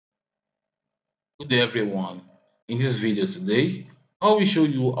Good day everyone. In this video today, I will show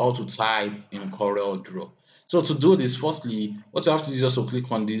you how to type in CorelDraw. So to do this, firstly, what you have to do is just to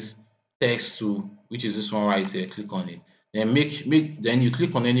click on this text tool, which is this one right here. Click on it. Then then you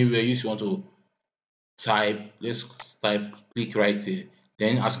click on anywhere if you want to type. Let's type. Click right here.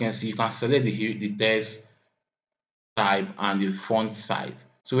 Then as you can see, you can select the text type and the font size.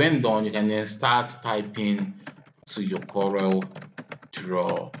 So when done, you can then start typing to your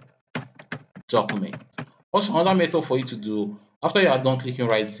CorelDraw document. Also, another method for you to do after you are done clicking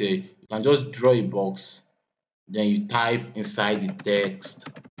right here, you can just draw a box, then you type inside the text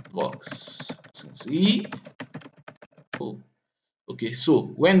box. See? Oh, okay. So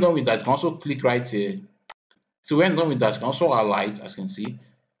when done with that, you can also click right here. So when done with that, you can also highlight, as you can see,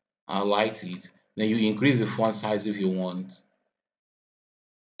 highlight it. Then you increase the font size if you want.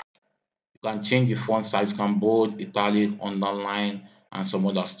 You can change the font size, you can bold, italic, underline, and some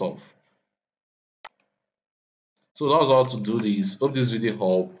other stuff. So that was all to do this. Hope this video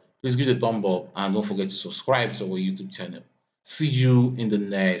helped. Please give it a thumb up and don't forget to subscribe to our YouTube channel. See you in the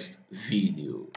next video.